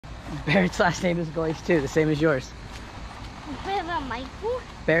Barrett's last name is Goist too, the same as yours. Barrett Michael?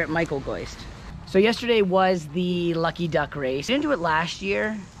 Barrett Michael Goist. So yesterday was the Lucky Duck race. We didn't do it last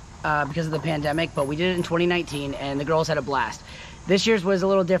year because of the pandemic, but we did it in 2019 and the girls had a blast. This year's was a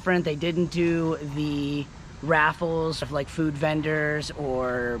little different. They didn't do the raffles of like food vendors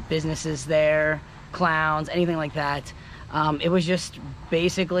or businesses there, clowns, anything like that. It was just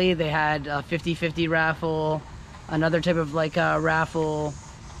basically they had a 50-50 raffle, another type of like raffle,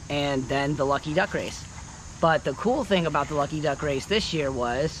 and then the Lucky Duck race. But the cool thing about the Lucky Duck race this year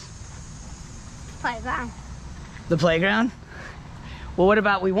was Playground. the playground. Well, what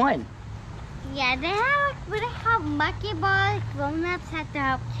about we won? Yeah, they have monkey balls. Grown-ups have to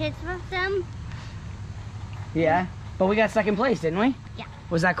help kids with them. Yeah, but we got second place, didn't we? Yeah.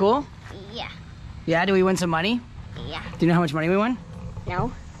 Was that cool? Yeah. Yeah, did we win some money? Yeah. Do you know how much money we won?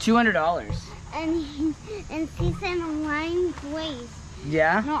 No. $200. And season 1 boys.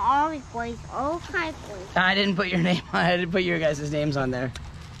 Yeah? Not all boys, all 5 boys. I didn't put your name on. I didn't put your guys' names on there.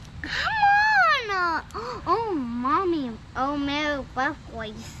 Come on! Oh, mommy. Oh, Mary, both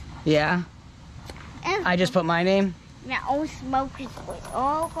boys. Yeah? And I just put my name? yeah, all smokers boys,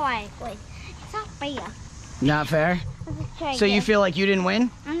 all quiet boys. It's not fair. Not fair? I'm just trying So you feel like you didn't win?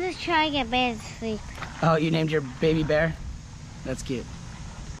 I'm just trying to get better to sleep. Oh, you named your baby bear? That's cute.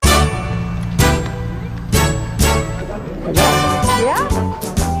 Yeah?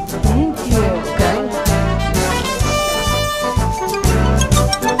 Thank you. Okay.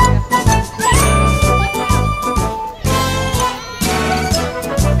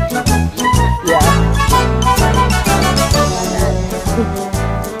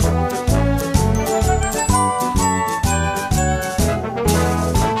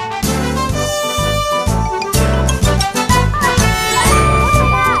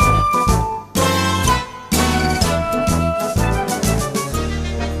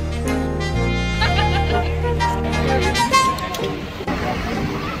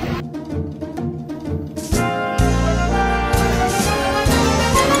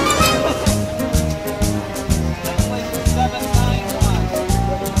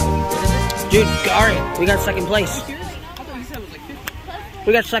 Dude, Ari, we got second place.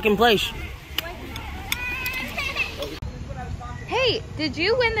 We got second place. Hey, did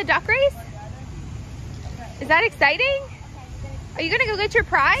you win the duck race? Is that exciting? Are you gonna go get your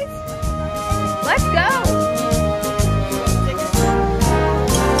prize? Let's go.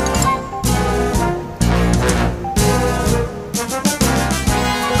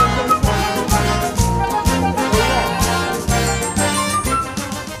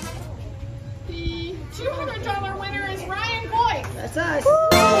 $200 winner is Ryan Boyd. That's us.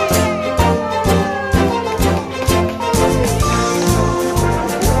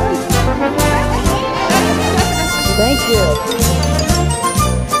 Thank you.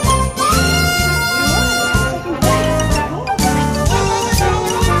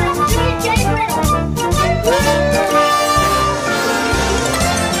 Gabriel.